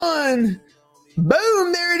one.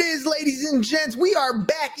 Boom, there it is, ladies and gents. We are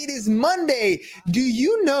back. It is Monday. Do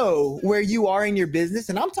you know where you are in your business?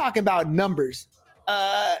 And I'm talking about numbers.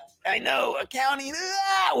 I know, accounting.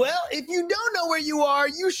 Well, if you don't know where you are,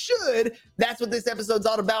 you should. That's what this episode's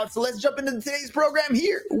all about. So let's jump into today's program.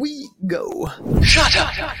 Here we go. Shut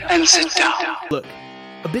up and sit down. Look,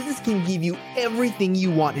 a business can give you everything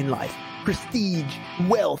you want in life. Prestige,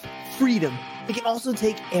 wealth, freedom. It can also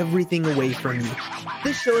take everything away from you.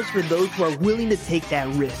 This show is for those who are willing to take that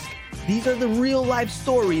risk. These are the real life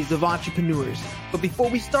stories of entrepreneurs. But before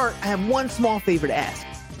we start, I have one small favor to ask.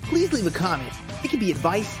 Please leave a comment. It can be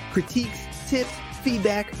advice, critiques, tips,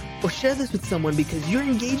 feedback, or share this with someone because your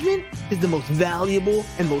engagement is the most valuable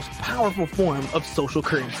and most powerful form of social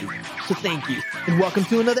currency. So thank you, and welcome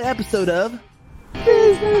to another episode of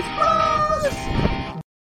Business Bros.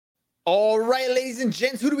 All right, ladies and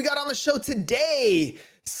gents, who do we got on the show today?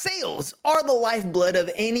 Sales are the lifeblood of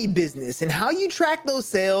any business, and how you track those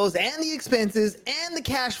sales and the expenses and the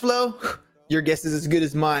cash flow, your guess is as good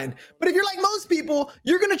as mine. But if you're like most people,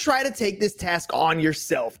 you're going to try to take this task on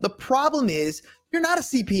yourself. The problem is you're not a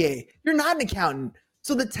CPA. You're not an accountant.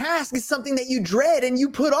 So the task is something that you dread and you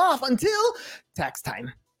put off until tax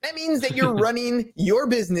time. That means that you're running your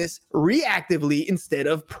business reactively instead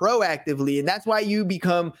of proactively. And that's why you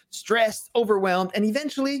become stressed, overwhelmed, and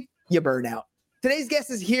eventually you burn out. Today's guest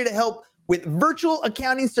is here to help with virtual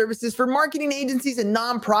accounting services for marketing agencies and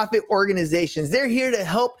nonprofit organizations. They're here to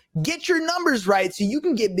help get your numbers right so you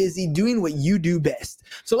can get busy doing what you do best.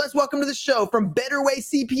 So let's welcome to the show from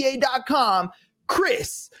BetterWayCPA.com,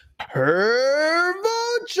 Chris Hervochon.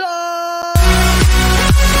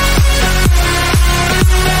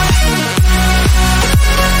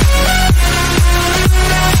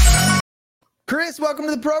 Chris, welcome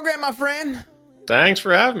to the program, my friend. Thanks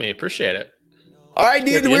for having me. Appreciate it. All right,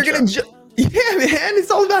 dude, we're going to... Yeah, man, it's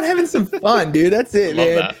all about having some fun, dude. That's it,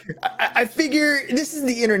 man. I figure this is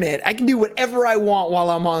the internet. I can do whatever I want while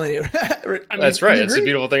I'm on it. That's right. That's the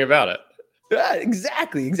beautiful thing about it. Yeah,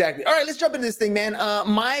 exactly. All right, let's jump into this thing, man.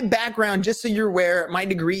 My background, just so you're aware, my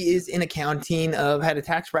degree is in accounting. I've had a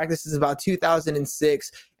tax practice since about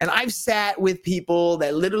 2006. And I've sat with people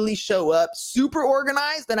that literally show up super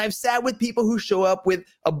organized. And I've sat with people who show up with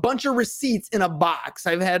a bunch of receipts in a box.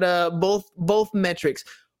 I've had both metrics.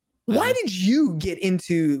 Why did you get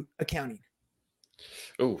into accounting?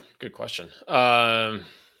 Oh, good question. The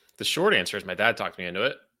short answer is my dad talked me into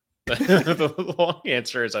it. The long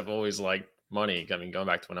answer is I've always liked money. I mean, going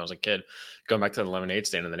back to when I was a kid, going back to the lemonade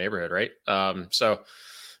stand in the neighborhood, right? So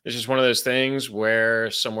it's just one of those things where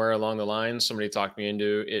somewhere along the line, somebody talked me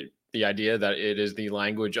into it, the idea that it is the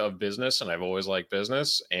language of business, and I've always liked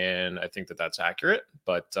business, and I think that that's accurate.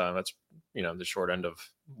 But that's the short end of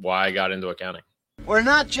why I got into accounting. We're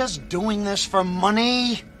not just doing this for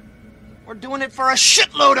money. We're doing it for a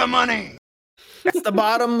shitload of money. That's the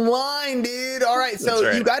bottom line, dude. All right.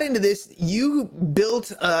 So You got into this, you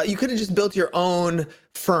could have just built your own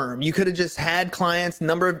firm. You could have just had clients, a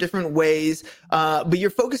number of different ways, but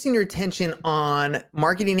you're focusing your attention on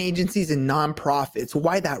marketing agencies and nonprofits.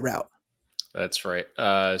 Why that route? That's right.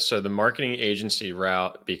 So the marketing agency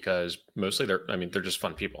route, because mostly they're just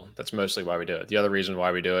fun people. That's mostly why we do it. The other reason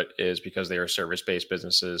why we do it is because they are service-based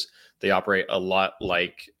businesses. They operate a lot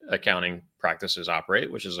like accounting practices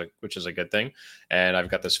operate, which is a good thing. And I've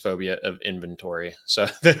got this phobia of inventory. So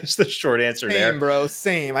that's the short answer there. Same, bro.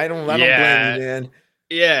 Same. I don't blame you, man.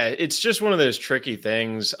 Yeah, it's just one of those tricky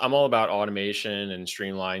things. I'm all about automation and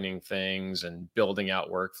streamlining things and building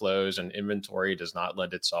out workflows, and inventory does not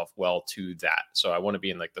lend itself well to that. So I want to be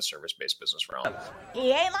in like the service-based business realm.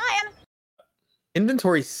 He ain't lying.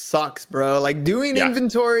 Inventory sucks, bro. Like doing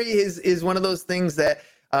inventory is one of those things that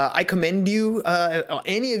I commend you.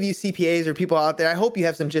 Any of you CPAs or people out there, I hope you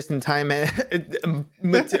have some just-in-time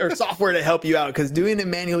or software to help you out, because doing it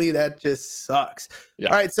manually, that just sucks. Yeah.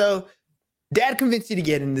 All right, so Dad convinced you to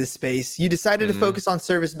get into this space. You decided to focus on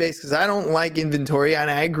service-based because I don't like inventory,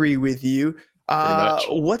 and I agree with you.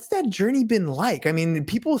 What's that journey been like? I mean,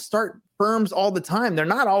 people start firms all the time. They're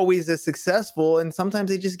not always as successful, and sometimes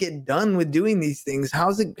they just get done with doing these things.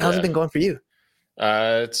 How's it been going for you?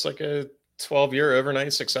 It's like a 12-year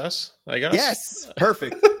overnight success, I guess. Yes,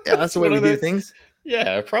 perfect. Yeah, that's the way we do things.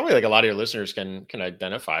 Yeah, probably like a lot of your listeners can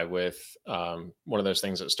identify with one of those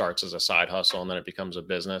things that starts as a side hustle and then it becomes a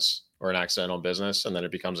business or an accidental business, and then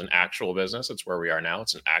it becomes an actual business. It's where we are now.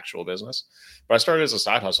 It's an actual business. But I started as a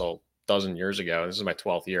side hustle a dozen years ago. This is my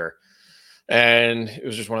 12th year. And it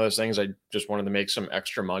was just one of those things. I just wanted to make some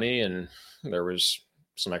extra money, and there was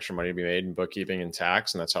some extra money to be made in bookkeeping and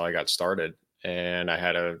tax. And that's how I got started. and I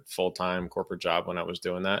had a full-time corporate job when I was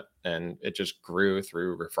doing that, and it just grew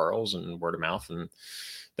through referrals and word of mouth. And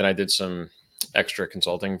then I did some extra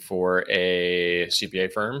consulting for a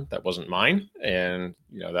CPA firm that wasn't mine, and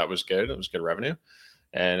that was good. It was good revenue.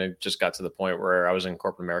 And it just got to the point where I was in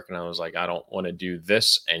corporate America and I was like, I don't want to do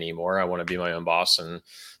this anymore. I want to be my own boss and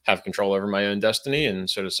have control over my own destiny. And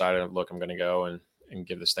so decided, look, I'm going to go and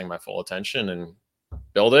give this thing my full attention and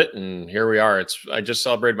build it. And here we are. I just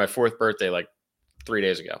celebrated my 4th birthday like 3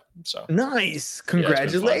 days ago. So nice.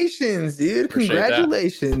 Congratulations, dude. Appreciate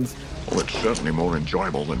Congratulations. Well, it's certainly more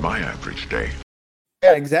enjoyable than my average day.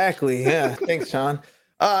 Yeah, exactly. Yeah. Thanks, Sean.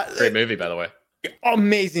 Great movie, by the way.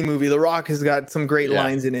 Amazing movie. The Rock has got some great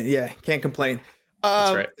lines in it. Yeah, can't complain.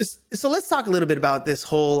 That's right. So let's talk a little bit about this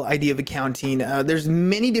whole idea of accounting. There's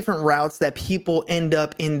many different routes that people end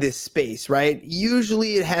up in this space, right?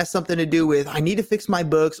 Usually it has something to do with, I need to fix my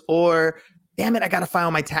books, or damn it, I got to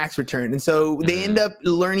file my tax return. And so they end up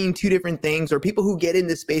learning 2 different things, or people who get in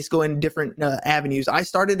this space go in different avenues. I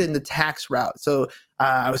started in the tax route. So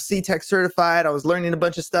I was CTEC certified. I was learning a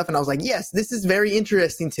bunch of stuff and I was like, yes, this is very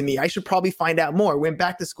interesting to me. I should probably find out more. Went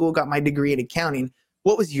back to school, got my degree in accounting.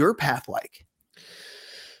 What was your path like?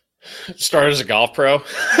 Started as a golf pro.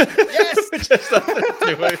 Yes.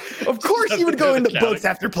 Of course you would go into books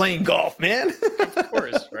after playing golf, man. Of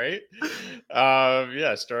course, right?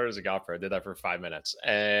 Started as a golf pro. Did that for 5 minutes.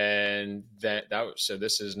 And so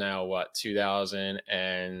this is now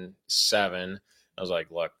 2007. I was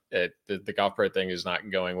like, look, the golf pro thing is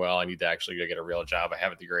not going well. I need to actually go get a real job. I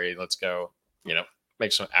have a degree. Let's go,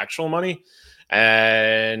 make some actual money.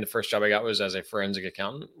 And the first job I got was as a forensic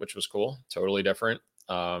accountant, which was cool. Totally different.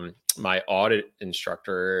 My audit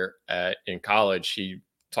instructor in college, he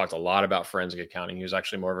talked a lot about forensic accounting. He was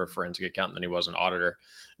actually more of a forensic accountant than he was an auditor.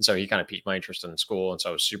 And so he kind of piqued my interest in school. And so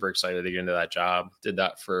I was super excited to get into that job. Did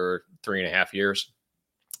that for 3.5 years.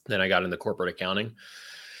 Then I got into corporate accounting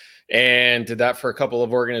and did that for a couple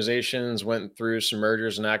of organizations, went through some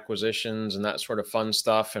mergers and acquisitions and that sort of fun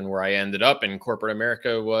stuff. And where I ended up in corporate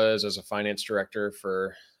America was as a finance director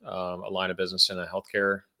for a line of business in a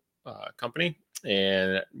healthcare company.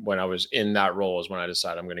 And when I was in that role is when I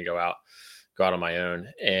decided I'm going to go out on my own.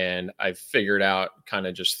 And I figured out kind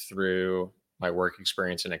of just through my work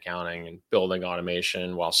experience in accounting and building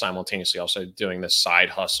automation while simultaneously also doing this side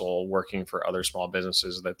hustle, working for other small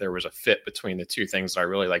businesses, that there was a fit between the 2 things that I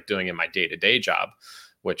really like doing in my day-to-day job,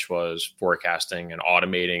 which was forecasting and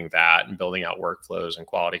automating that and building out workflows and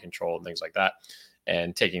quality control and things like that,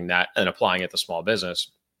 and taking that and applying it to small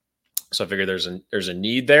business. So I figured there's a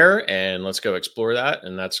need there, and let's go explore that.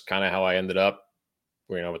 And that's kind of how I ended up,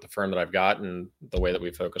 with the firm that I've got and the way that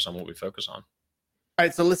we focus on what we focus on. All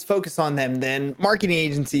right, so let's focus on them then. Marketing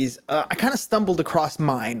agencies. I kind of stumbled across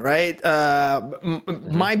mine, right?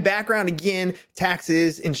 My background, again,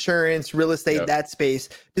 taxes, insurance, real estate, that space.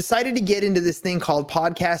 Decided to get into this thing called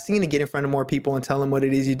podcasting and to get in front of more people and tell them what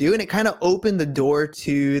it is you do. And it kind of opened the door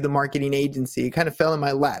to the marketing agency. It kind of fell in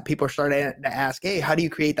my lap. People started to ask, hey, how do you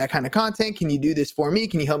create that kind of content? Can you do this for me?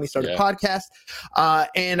 Can you help me start a podcast?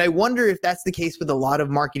 And I wonder if that's the case with a lot of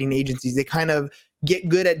marketing agencies. They kind of get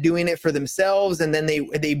good at doing it for themselves, and then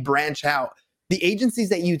they branch out. The agencies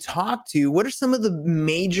that you talk to, what are some of the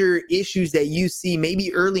major issues that you see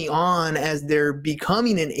maybe early on as they're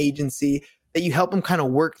becoming an agency that you help them kind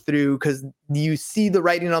of work through because you see the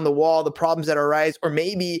writing on the wall, the problems that arise, or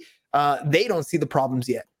maybe they don't see the problems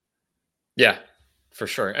yet? Yeah, for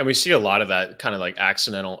sure. And we see a lot of that kind of like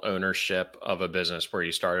accidental ownership of a business where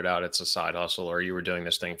you started out, it's a side hustle, or you were doing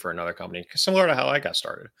this thing for another company, similar to how I got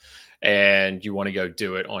started. And you want to go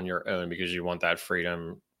do it on your own because you want that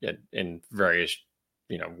freedom in various,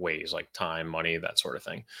 ways like time, money, that sort of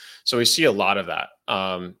thing. So we see a lot of that.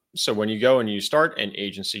 So when you go and you start an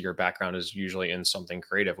agency, your background is usually in something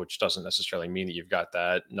creative, which doesn't necessarily mean that you've got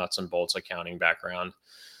that nuts and bolts accounting background.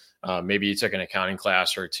 Maybe you took an accounting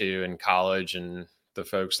class or 2 in college, and the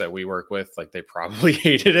folks that we work with, like, they probably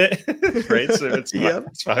hated it, right? So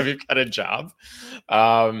it's why we've got a job.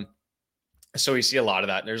 So we see a lot of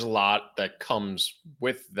that. And there's a lot that comes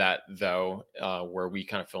with that, though, where we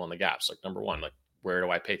kind of fill in the gaps. Like, number one, like, where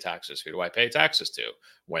do I pay taxes? Who do I pay taxes to?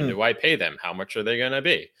 When do I pay them? How much are they going to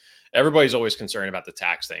be? Everybody's always concerned about the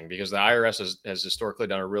tax thing because the IRS has historically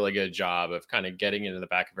done a really good job of kind of getting into the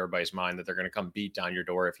back of everybody's mind that they're going to come beat down your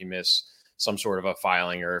door if you miss some sort of a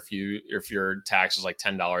filing, or if your tax is like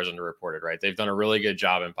 $10 underreported, right? They've done a really good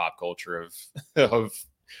job in pop culture of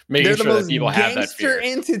making sure that people have that fear. They're the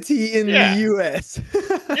most gangster entity in the U.S.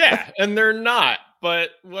 Yeah, and they're not,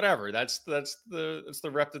 but whatever. That's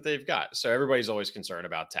the rep that they've got. So everybody's always concerned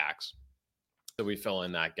about tax. So we fill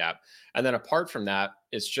in that gap. And then apart from that,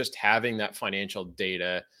 it's just having that financial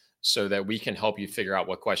data so that we can help you figure out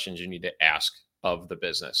what questions you need to ask of the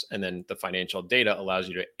business. And then the financial data allows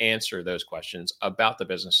you to answer those questions about the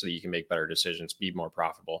business so that you can make better decisions, be more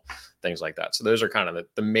profitable, things like that. So those are kind of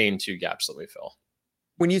the main two gaps that we fill.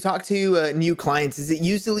 When you talk to new clients, is it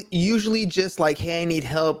usually just like, hey, I need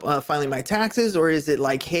help filing my taxes? Or is it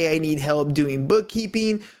like, hey, I need help doing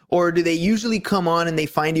bookkeeping? Or do they usually come on and they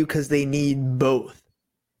find you because they need both?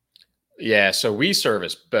 Yeah, so we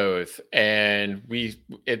service both, and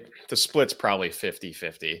the split's probably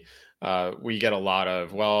 50-50. We get a lot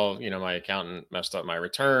of, well, my accountant messed up my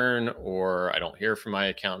return, or I don't hear from my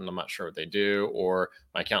accountant, I'm not sure what they do, or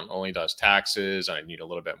my accountant only does taxes and I need a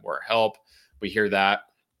little bit more help. We hear that.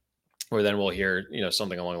 Or then we'll hear,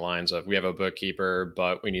 something along the lines of, we have a bookkeeper,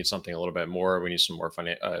 but we need something a little bit more. We need some more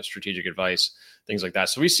strategic advice, things like that.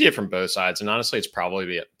 So we see it from both sides. And honestly, it's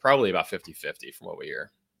probably about 50-50 from what we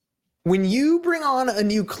hear. When you bring on a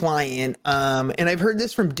new client, and I've heard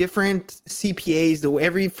this from different CPAs, though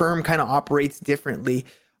every firm kind of operates differently,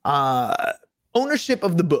 ownership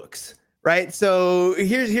of the books, right? So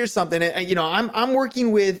here's something, I'm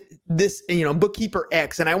working with this, bookkeeper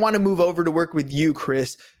X, and I want to move over to work with you,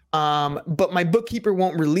 Chris. But my bookkeeper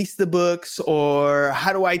won't release the books, or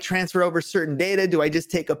how do I transfer over certain data? Do I just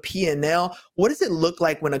take a P&L? What does it look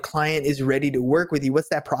like when a client is ready to work with you? What's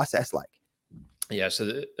that process like? Yeah,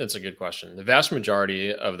 so that's a good question. The vast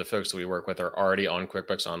majority of the folks that we work with are already on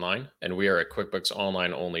QuickBooks Online, and we are a QuickBooks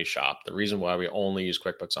Online only shop. The reason why we only use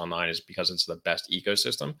QuickBooks Online is because it's the best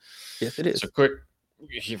ecosystem. Yes, it is. So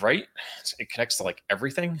right? It connects to like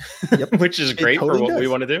everything, Yep. which is great totally for what does. we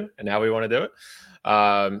want to do and how we want to do it.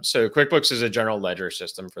 So QuickBooks is a general ledger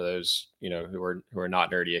system for those, who are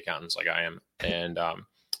not nerdy accountants like I am. And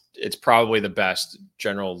it's probably the best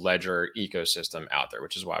general ledger ecosystem out there,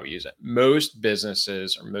 which is why we use it. Most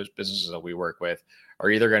businesses that we work with are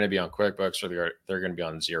either going to be on QuickBooks or they're going to be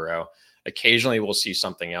on Xero. Occasionally we'll see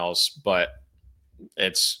something else, but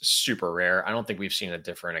it's super rare. I don't think we've seen a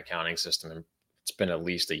different accounting system. It's been at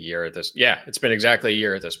least a year at this. Yeah, it's been exactly a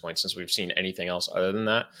year at this point since we've seen anything else other than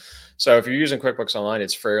that. So if you're using QuickBooks Online,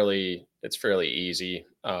 it's fairly easy.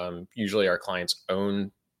 Usually our clients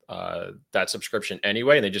own that subscription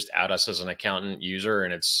anyway, and they just add us as an accountant user,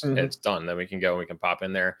 and it's done. Then we can go and we can pop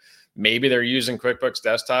in there. Maybe they're using QuickBooks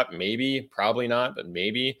Desktop, maybe, probably not, but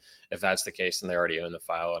maybe. If that's the case, then they already own the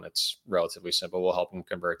file, and it's relatively simple. We'll help them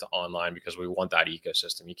convert to online because we want that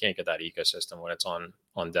ecosystem. You can't get that ecosystem when it's on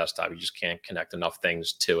desktop. You just can't connect enough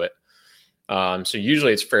things to it. So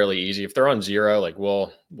usually it's fairly easy. If they're on Xero, like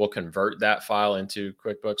we'll convert that file into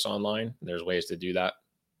QuickBooks Online. There's ways to do that.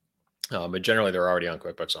 But generally they're already on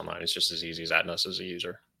QuickBooks Online. It's just as easy as adding us as a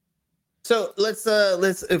user. So let's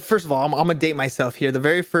first of all, I'm gonna date myself here. The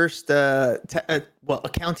very first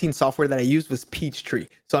accounting software that I used was Peachtree.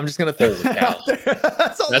 So I'm just gonna throw that out there.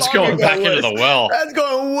 That's going back into the well. That's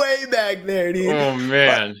going way back there, dude. Oh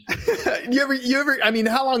man. You ever? I mean,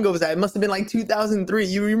 how long ago was that? It must have been like 2003.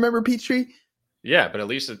 You remember Peachtree? Yeah, but at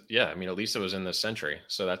least it was in this century.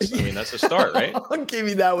 So that's a start, right? I'll give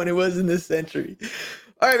you that one. It was in this century.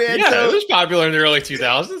 All right, man. Yeah, so, it was popular in the early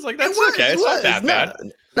 2000s. Like that's okay. It's not that bad.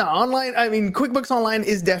 No, online. I mean, QuickBooks Online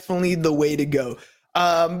is definitely the way to go.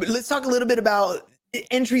 Let's talk a little bit about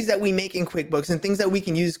entries that we make in QuickBooks and things that we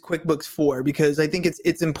can use QuickBooks for, because I think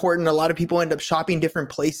it's important. A lot of people end up shopping different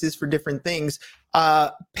places for different things.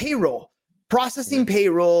 Payroll, processing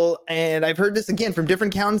payroll, and I've heard this again from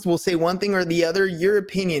different accountants. Will say one thing or the other. Your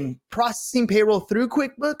opinion: processing payroll through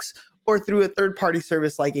QuickBooks or through a third-party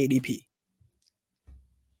service like ADP?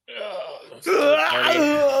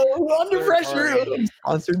 Under pressure.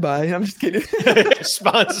 Sponsored by. I'm just kidding.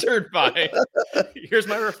 Sponsored by. Here's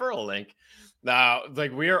my referral link. Now,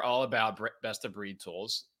 like we are all about best of breed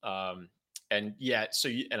tools. And yet,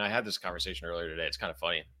 and I had this conversation earlier today. It's kind of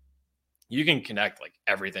funny. You can connect like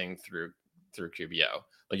everything through QBO.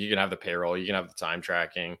 Like you can have the payroll, you can have the time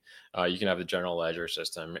tracking, you can have the general ledger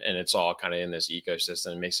system, and it's all kind of in this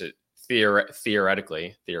ecosystem. It makes it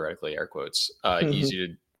theoretically air quotes,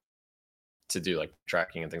 easy to do like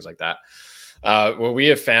tracking and things like that. What we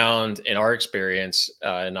have found in our experience,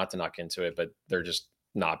 not to knock into it, but they're just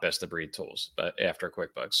not best of breed tools, but after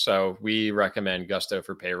QuickBooks. So we recommend Gusto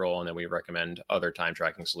for payroll, and then we recommend other time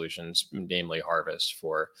tracking solutions, namely Harvest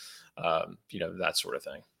for, that sort of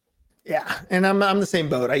thing. Yeah. And I'm the same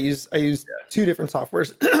boat. I use two different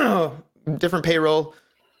softwares, different payroll,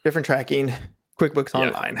 different tracking, QuickBooks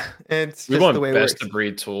Online. It's we just want the way it best works. of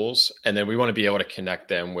breed tools, and then we want to be able to connect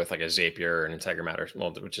them with like a Zapier and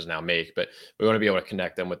Integromat, which is now Make, but we want to be able to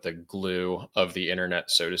connect them with the glue of the internet,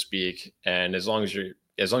 so to speak. And as long as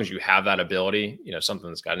as long as you have that ability, something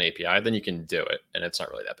that's got an API, then you can do it. And it's not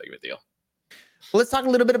really that big of a deal. Well, let's talk a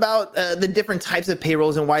little bit about the different types of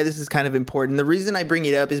payrolls and why this is kind of important. The reason I bring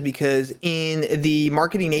it up is because in the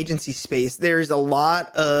marketing agency space, there's a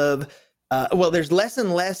lot of, there's less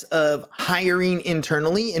and less of hiring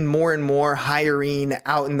internally and more hiring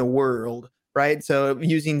out in the world, right? So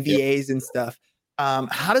using VAs and stuff.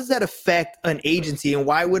 How does that affect an agency, and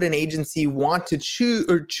why would an agency want to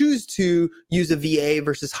choose to use a VA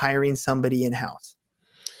versus hiring somebody in-house?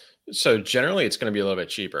 So generally, it's going to be a little bit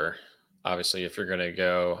cheaper. Obviously, if you're going to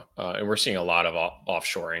go, and we're seeing a lot of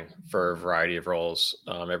offshoring for a variety of roles,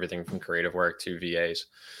 everything from creative work to VAs.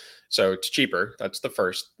 So it's cheaper. That's the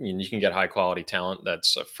first. You can get high quality talent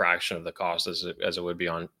that's a fraction of the cost as it would be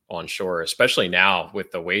onshore, especially now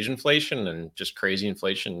with the wage inflation and just crazy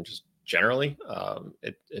inflation just generally.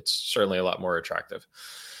 It's certainly a lot more attractive.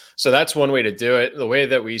 So that's one way to do it. The way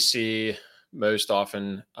that we see most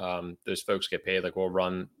often those folks get paid, like we'll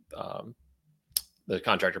run the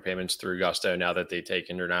contractor payments through Gusto now that they take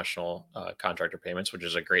international contractor payments, which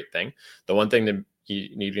is a great thing. The one thing that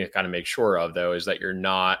you need to kind of make sure of, though, is that you're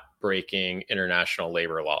not breaking international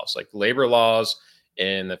labor laws. Like labor laws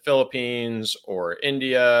in the Philippines or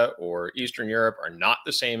India or Eastern Europe are not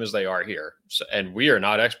the same as they are here. So, and we are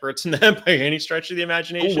not experts in that by any stretch of the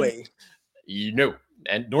imagination. No way.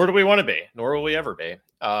 And nor do we want to be, nor will we ever be.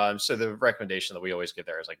 So the recommendation that we always give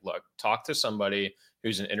there is like, look, talk to somebody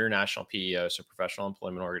who's an international PEO, so professional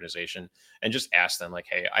employment organization, and just ask them like,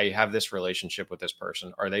 hey, I have this relationship with this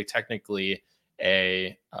person. Are they technically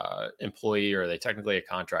a employee, or are they technically a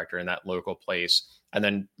contractor in that local place? And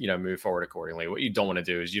then, move forward accordingly. What you don't want to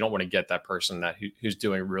do is you don't want to get that person who's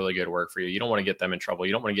doing really good work for you. You don't want to get them in trouble.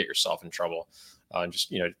 You don't want to get yourself in trouble. And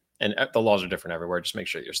the laws are different everywhere. Just make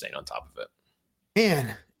sure you're staying on top of it.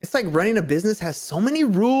 Man, it's like running a business has so many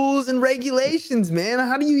rules and regulations, man.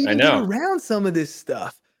 How do you even get around some of this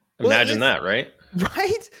stuff? Imagine that, right?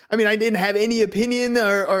 Right? I mean, I didn't have any opinion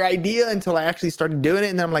or idea until I actually started doing it.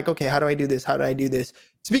 And then I'm like, okay, how do I do this? How do I do this?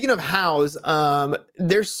 Speaking of hows,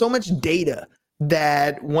 there's so much data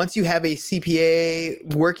that once you have a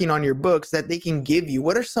CPA working on your books that they can give you.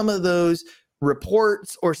 What are some of those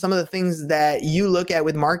reports or some of the things that you look at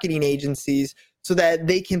with marketing agencies so that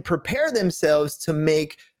they can prepare themselves to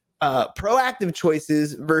make proactive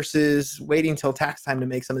choices versus waiting till tax time to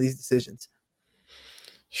make some of these decisions?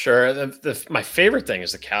 Sure. My favorite thing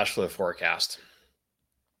is the cash flow forecast.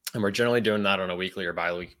 And we're generally doing that on a weekly or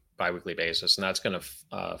biweekly basis. And that's going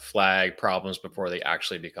to flag problems before they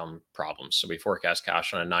actually become problems. So we forecast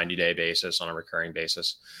cash on a 90-day basis, on a recurring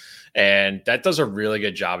basis. And that does a really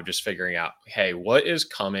good job of just figuring out, hey, what is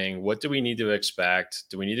coming? What do we need to expect?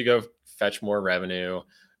 Do we need to go fetch more revenue?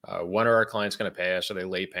 When are our clients going to pay us? Are they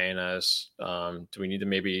late paying us? Do we need to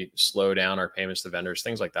maybe slow down our payments to vendors?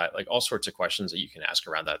 Things like that, like all sorts of questions that you can ask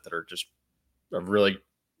around that are just really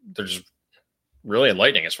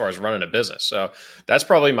enlightening as far as running a business. So that's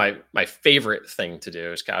probably my favorite thing to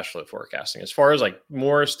do is cash flow forecasting. As far as like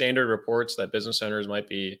more standard reports that business owners might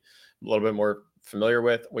be a little bit more familiar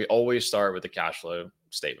with, we always start with the cash flow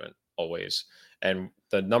statement, always. And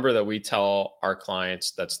the number that we tell our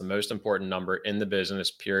clients that's the most important number in the business,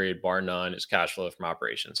 period, bar none, is cash flow from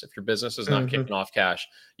operations. If your business is not kicking off cash,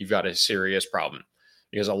 you've got a serious problem.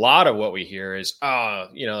 Because a lot of what we hear is,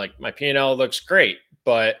 like my P&L looks great,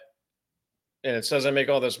 and it says I make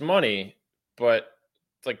all this money, but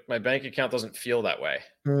like my bank account doesn't feel that way.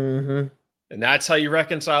 Mm-hmm. And that's how you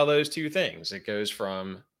reconcile those two things. It goes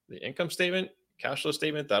from the income statement, cash flow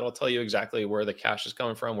statement, that'll tell you exactly where the cash is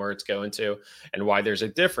coming from, where it's going to, and why there's a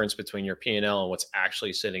difference between your P&L and what's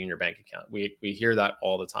actually sitting in your bank account. We hear that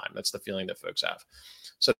all the time. That's the feeling that folks have.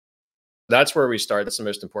 So that's where we start. That's the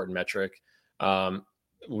most important metric.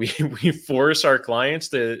 We force our clients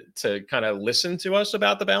to kind of listen to us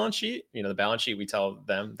about the balance sheet. The balance sheet, we tell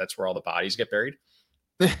them that's where all the bodies get buried.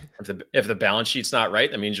 If the balance sheet's not right,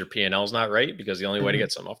 that means your P&L is not right, because the only way to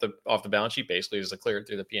get something off the balance sheet basically is to clear it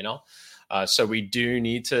through the P&L. So we do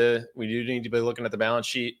need to be looking at the balance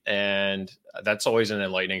sheet, and that's always an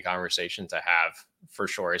enlightening conversation to have for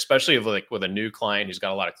sure, especially with a new client who's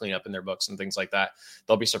got a lot of cleanup in their books and things like that.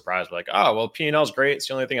 They'll be surprised, like, oh, well, P&L is great. It's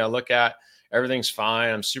the only thing I look at. Everything's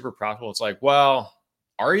fine. I'm super profitable. It's like, well,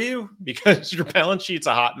 are you? Because your balance sheet's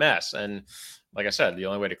a hot mess. And like I said, the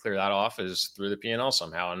only way to clear that off is through the P&L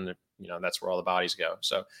somehow. And, that's where all the bodies go.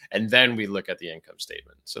 So, and then we look at the income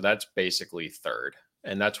statement. So that's basically third.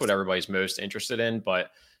 And that's what everybody's most interested in.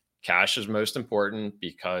 But cash is most important,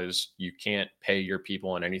 because you can't pay your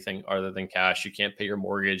people in anything other than cash. You can't pay your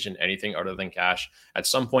mortgage in anything other than cash. At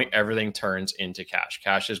some point, everything turns into cash.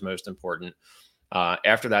 Cash is most important.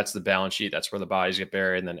 After that's the balance sheet. That's where the bodies get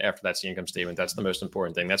buried. And then after that's the income statement. That's the most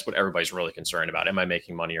important thing. That's what everybody's really concerned about. Am I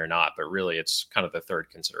making money or not? But really, it's kind of the third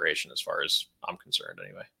consideration as far as I'm concerned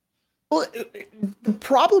anyway. Well, the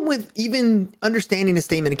problem with even understanding a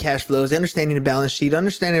statement of cash flows, understanding a balance sheet,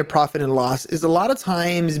 understanding a profit and loss is a lot of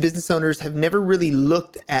times business owners have never really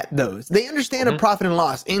looked at those. They understand a profit and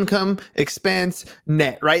loss, income, expense,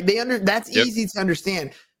 net, right? That's easy to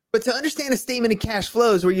understand. But to understand a statement of cash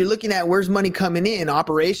flows where you're looking at where's money coming in,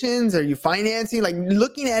 operations, are you financing, like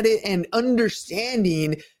looking at it and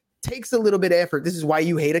understanding takes a little bit of effort. This is why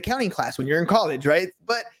you hate accounting class when you're in college, right?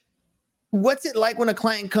 But what's it like when a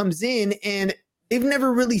client comes in and they've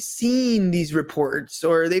never really seen these reports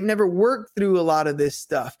or they've never worked through a lot of this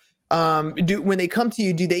stuff? When they come to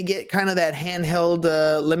you, do they get kind of that handheld,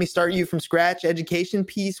 let me start you from scratch education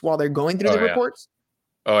piece while they're going through the reports?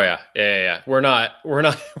 Oh yeah. We're not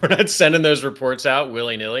sending those reports out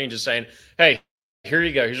willy nilly and just saying, hey, here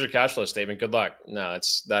you go. Here's your cash flow statement. Good luck. No,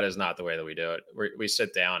 that is not the way that we do it. We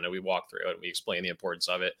sit down and we walk through it. We explain the importance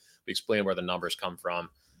of it. We explain where the numbers come from.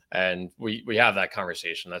 And we have that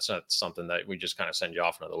conversation. That's not something that we just kind of send you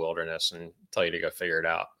off into the wilderness and tell you to go figure it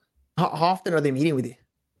out. How often are they meeting with you?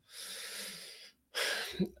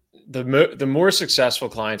 The more successful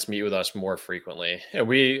clients meet with us more frequently. And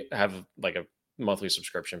we have like a monthly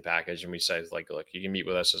subscription package. And we say like, look, you can meet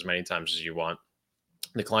with us as many times as you want.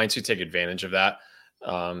 The clients who take advantage of that,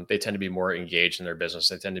 they tend to be more engaged in their business.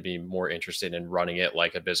 They tend to be more interested in running it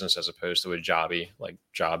like a business as opposed to a jobby, like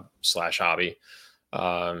job/hobby.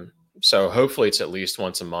 So hopefully it's at least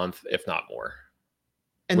once a month, if not more.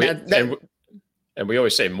 And we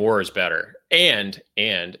always say more is better. And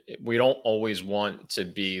we don't always want to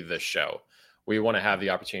be the show. We want to have the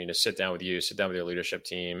opportunity to sit down with you, sit down with your leadership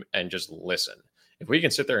team and just listen. If we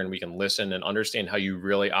can sit there and we can listen and understand how you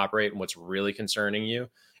really operate and what's really concerning you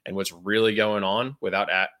and what's really going on without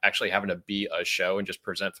actually having to be a show and just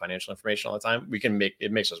present financial information all the time,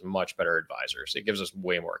 it makes us much better advisors. It gives us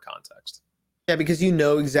way more context. Yeah, because you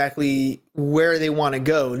know exactly where they want to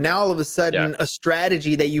go. Now, all of a sudden, a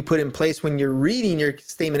strategy that you put in place when you're reading your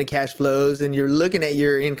statement of cash flows and you're looking at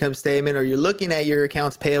your income statement or you're looking at your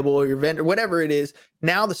accounts payable or your vendor, whatever it is,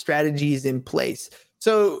 now the strategy is in place.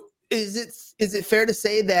 So is it fair to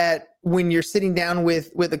say that when you're sitting down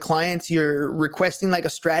with the clients, you're requesting like a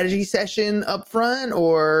strategy session up front,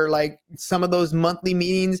 or like some of those monthly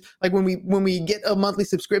meetings, like when we get a monthly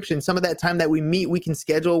subscription, some of that time that we meet, we can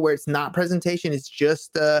schedule where it's not presentation. It's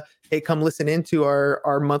just, hey, come listen into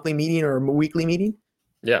our monthly meeting or weekly meeting.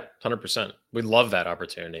 Yeah, 100%. We love that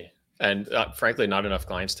opportunity. And frankly, not enough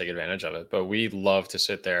clients take advantage of it, but we love to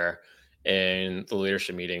sit there in the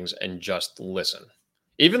leadership meetings and just listen.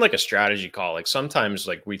 Even like a strategy call, like sometimes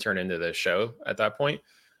like we turn into the show at that point.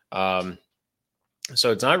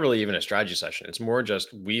 So it's not really even a strategy session. It's more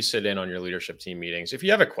just we sit in on your leadership team meetings. If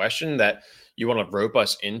you have a question that you want to rope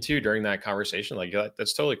us into during that conversation, like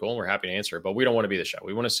that's totally cool. And we're happy to answer it, but we don't want to be the show.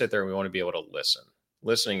 We want to sit there and we want to be able to listen.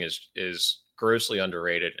 Listening is grossly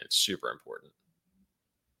underrated and it's super important.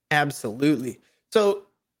 Absolutely. So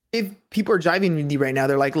if people are jiving with you right now,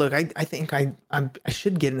 they're like, look, I think I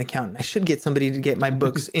should get an accountant. I should get somebody to get my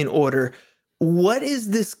books in order. What does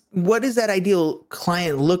that ideal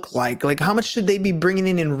client look like? Like how much should they be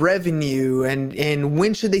bringing in revenue and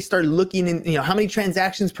when should they start looking in, how many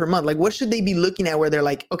transactions per month? Like what should they be looking at where they're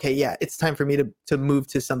like, okay, yeah, it's time for me to move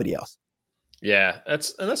to somebody else? Yeah,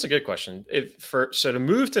 that's a good question. So to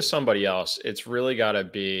move to somebody else, it's really got to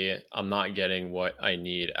be, I'm not getting what I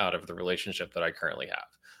need out of the relationship that I currently have.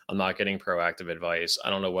 I'm not getting proactive advice. I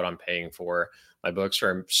don't know what I'm paying for. My books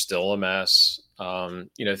are still a mess.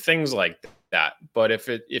 Things like that. But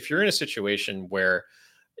if you're in a situation where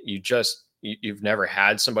you've never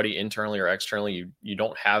had somebody internally or externally, you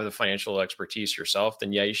don't have the financial expertise yourself,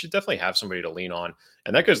 then yeah, you should definitely have somebody to lean on.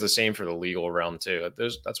 And that goes the same for the legal realm too.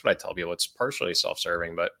 That's what I tell people. It's partially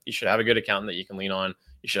self-serving, but you should have a good accountant that you can lean on.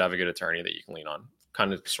 You should have a good attorney that you can lean on,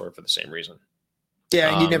 kind of sort of for the same reason.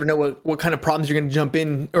 Yeah, you never know what kind of problems you're going to jump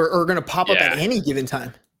in or going to pop up at any given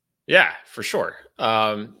time. Yeah, for sure.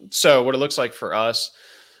 So what it looks like for us,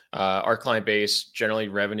 our client base, generally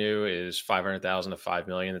revenue is 500,000 to 5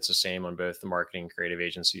 million. It's the same on both the marketing creative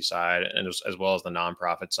agency side and as well as the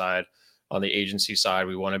nonprofit side. On the agency side,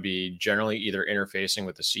 we want to be generally either interfacing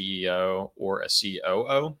with the CEO or a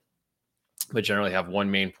COO, but generally have one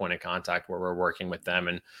main point of contact where we're working with them,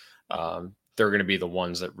 and they're going to be the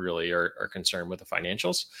ones that really are concerned with the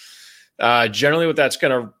financials. Generally, what that's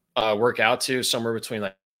going to work out to somewhere between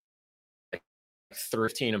like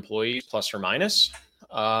 13 employees plus or minus.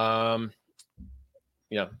 Online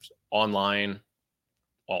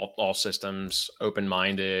all systems,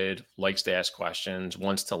 open-minded, likes to ask questions,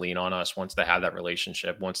 wants to lean on us, wants to have that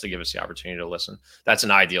relationship, wants to give us the opportunity to listen. That's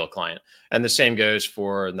an ideal client. And the same goes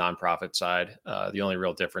for nonprofit side. The only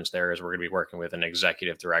real difference there is we're going to be working with an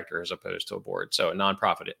executive director as opposed to a board. So a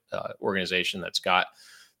nonprofit organization that's got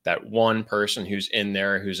that one person who's in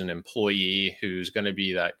there, who's an employee, who's going to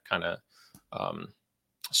be that kind of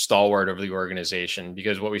stalwart of the organization,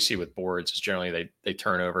 because what we see with boards is generally they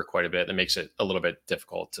turn over quite a bit. That makes it a little bit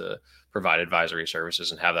difficult to provide advisory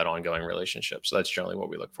services and have that ongoing relationship. So that's generally what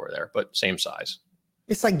we look for there, but same size.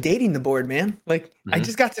 It's like dating the board, man. Like I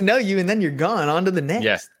just got to know you and then you're gone on to the next.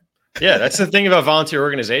 Yeah. Yeah. That's the thing about volunteer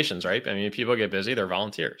organizations, right? I mean, people get busy, they're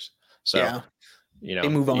volunteers. So, yeah. They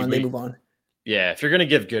move on. Yeah. If you're going to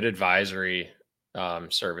give good advisory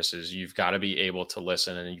services, you've got to be able to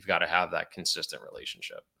listen and you've got to have that consistent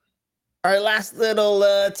relationship. All right, last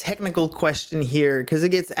little technical question here, because it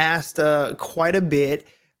gets asked quite a bit.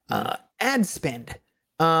 Ad spend.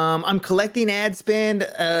 I'm collecting ad spend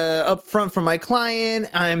up front from my client.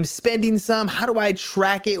 I'm spending some. How do I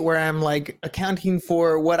track it where I'm like accounting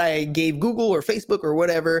for what I gave Google or Facebook or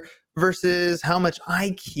whatever versus how much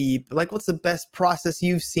I keep? Like, what's the best process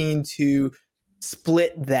you've seen to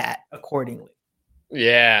split that accordingly?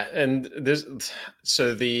 Yeah, and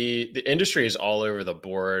so the industry is all over the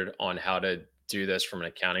board on how to do this from an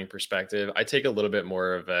accounting perspective. I take a little bit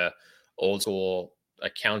more of a old school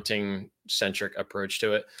accounting centric approach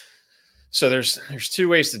to it. So there's two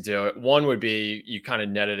ways to do it. One would be you kind of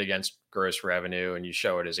net it against gross revenue and you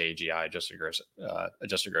show it as AGI,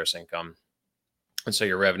 adjusted gross income. And so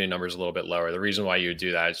your revenue number is a little bit lower. The reason why you would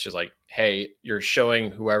do that is just like, hey, you're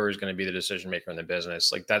showing whoever is going to be the decision maker in the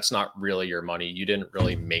business. Like that's not really your money. You didn't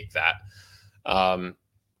really make that.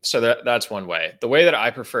 So that's one way. The way that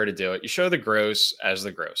I prefer to do it, you show the gross as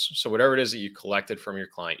the gross. So whatever it is that you collected from your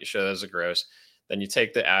client, you show that as a gross. Then you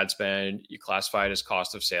take the ad spend, you classify it as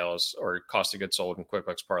cost of sales or cost of goods sold in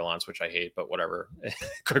QuickBooks parlance, which I hate, but whatever.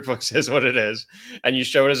 QuickBooks is what it is. And you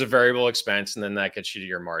show it as a variable expense, and then that gets you to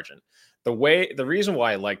your margin. The reason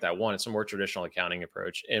why I like that, one, it's a more traditional accounting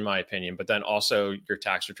approach, in my opinion, but then also your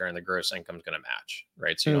tax return, the gross income is going to match,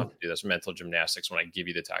 right? So you don't have to do this mental gymnastics when I give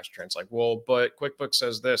you the tax return. It's like, well, but QuickBooks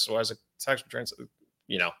says this, so as a tax return,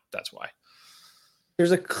 that's why.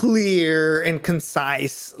 There's a clear and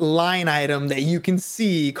concise line item that you can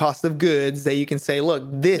see cost of goods that you can say, look,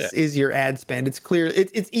 this is your ad spend. It's clear.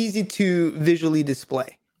 It's easy to visually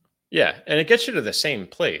display. Yeah. And it gets you to the same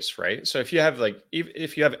place, right? So if you have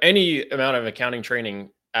if you have any amount of accounting training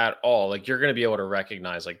at all, like you're going to be able to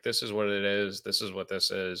recognize like, this is what it is. This is what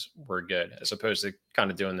this is. We're good. As opposed to kind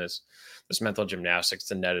of doing this mental gymnastics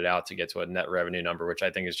to net it out to get to a net revenue number, which I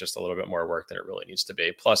think is just a little bit more work than it really needs to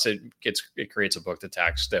be. Plus it creates a book to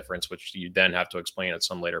tax difference, which you then have to explain at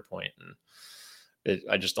some later point. And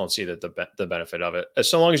I just don't see the benefit of it.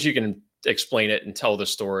 So long as you can explain it and tell the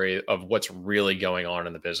story of what's really going on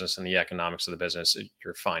in the business and the economics of the business,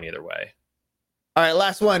 you're fine either way. All right,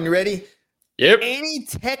 last one. You ready? Yep. Any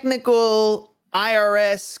technical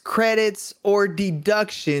IRS credits or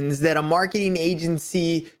deductions that a marketing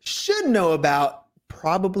agency should know about,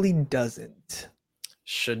 probably doesn't?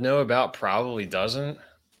 Should know about, probably doesn't.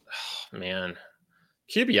 Oh, man,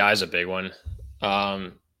 QBI is a big one.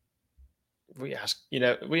 We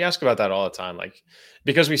ask about that all the time, like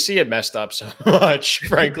because we see it messed up so much.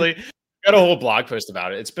 Frankly, got a whole blog post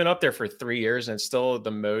about it. It's been up there for 3 years and it's still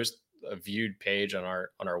the most viewed page on our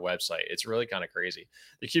website. It's really kind of crazy.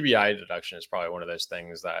 The QBI deduction is probably one of those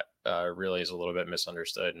things that really is a little bit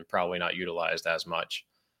misunderstood and probably not utilized as much.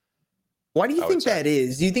 Why do you think that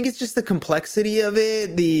is? Do you think it's just the complexity of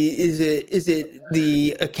it? Is it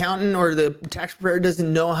the accountant or the tax preparer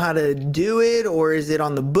doesn't know how to do it, or is it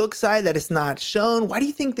on the book side that it's not shown? Why do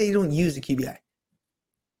you think they don't use the QBI?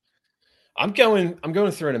 I'm going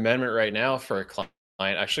through an amendment right now for a client,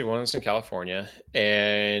 actually one that's in California,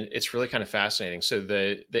 and it's really kind of fascinating. So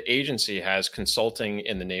the agency has consulting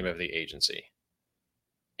in the name of the agency.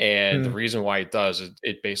 And the reason why it does is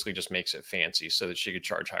it basically just makes it fancy so that she could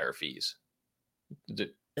charge higher fees.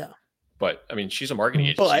 Yeah. But I mean, she's a marketing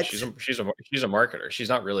agency. She's a marketer. She's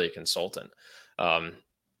not really a consultant. And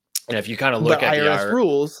if you kind of look at the IRS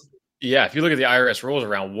rules. Yeah. If you look at the IRS rules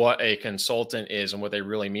around what a consultant is and what they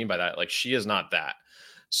really mean by that, like she is not that.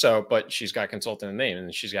 So, but she's got consultant in the name,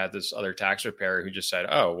 and she's got this other tax preparer who just said,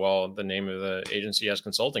 oh, well, the name of the agency has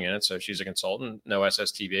consulting in it. So she's a consultant, no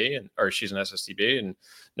SSTB, or she's an SSTB and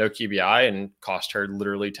no QBI, and cost her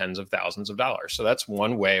literally tens of thousands of dollars. So that's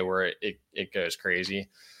one way where it goes crazy.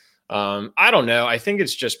 I don't know. I think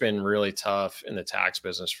it's just been really tough in the tax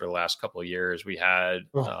business for the last couple of years. We had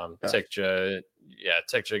TICJA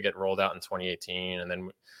get rolled out in 2018, and then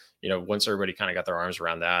once everybody kind of got their arms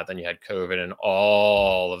around that, then you had COVID and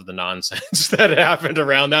all of the nonsense that happened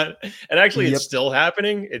around that. And actually, it's still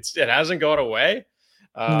happening. It hasn't gone away.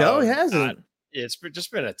 No, it hasn't. It's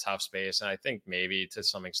just been a tough space. And I think maybe to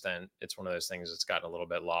some extent, it's one of those things that's gotten a little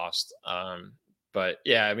bit lost. But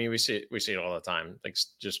yeah, I mean, we see it all the time, like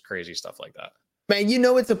just crazy stuff like that. Man,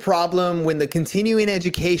 it's a problem when the continuing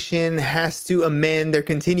education has to amend their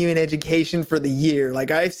continuing education for the year.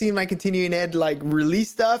 Like I've seen my continuing ed release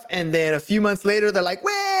stuff, and then a few months later they're like,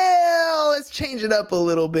 well, let's change it up a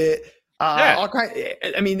little bit.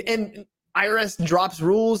 And IRS drops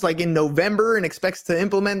rules in November and expects to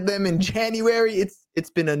implement them in January. It's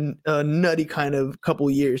been a nutty kind of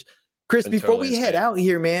couple years. Chris, before we head out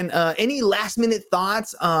here, man, any last minute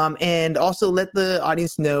thoughts? And also let the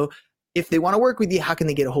audience know, if they want to work with you, how can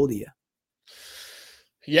they get a hold of you?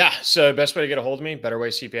 Yeah. So best way to get a hold of me,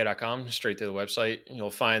 betterwaycpa.com, straight to the website.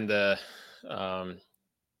 You'll find the,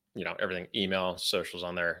 everything, email, socials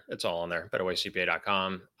on there. It's all on there,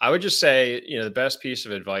 betterwaycpa.com. I would just say, the best piece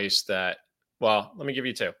of advice let me give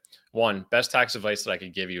you two. One, best tax advice that I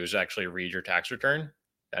could give you is actually read your tax return.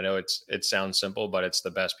 I know it sounds simple, but it's the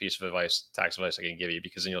best piece of tax advice I can give you,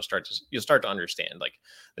 because then you'll start to understand,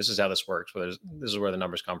 this is how this works. This is where the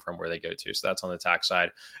numbers come from, where they go to. So that's on the tax side.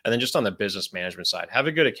 And then just on the business management side, have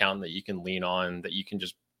a good accountant that you can lean on, that you can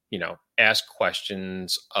just, ask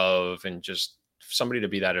questions of, and just somebody to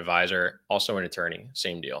be that advisor. Also an attorney,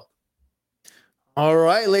 same deal. All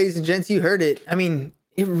right, ladies and gents, you heard it. I mean,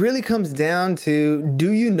 it really comes down to,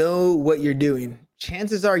 do you know what you're doing?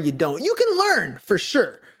 Chances are you don't. You can learn for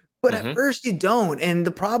sure, but at first you don't. And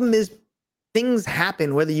the problem is, things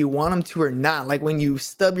happen whether you want them to or not. Like when you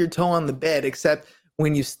stub your toe on the bed, except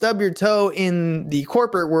when you stub your toe in the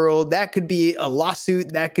corporate world, that could be a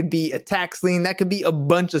lawsuit, that could be a tax lien, that could be a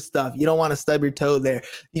bunch of stuff. You don't want to stub your toe there.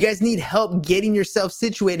 You guys need help getting yourself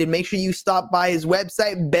situated. Make sure you stop by his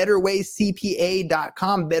website,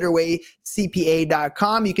 betterwaycpa.com,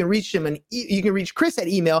 betterwaycpa.com. You can reach him, and you can reach Chris at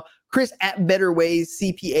email,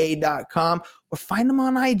 chris@betterwaycpa.com, or find them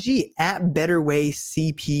on IG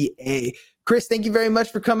 @betterwaycpa. Chris, thank you very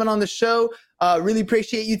much for coming on the show. Really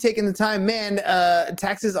appreciate you taking the time, man.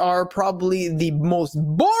 Taxes are probably the most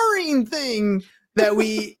boring thing that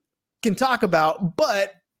we can talk about,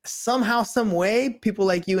 but somehow, some way, people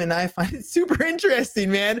like you and I find it super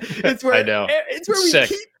interesting, man. It's where I know. It's where we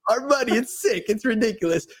keep our money. It's sick. It's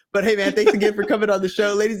ridiculous. But hey, man, thanks again for coming on the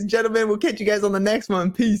show. Ladies and gentlemen, we'll catch you guys on the next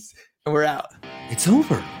one. Peace. And we're out. It's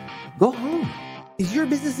over. Go home. Is your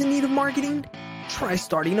business in need of marketing? Try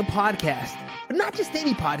starting a podcast. But not just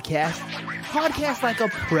any podcast. Podcast like a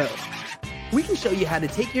pro. We can show you how to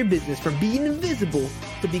take your business from being invisible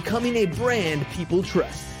to becoming a brand people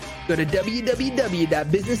trust. Go to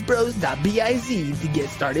www.businessbros.biz to get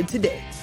started today.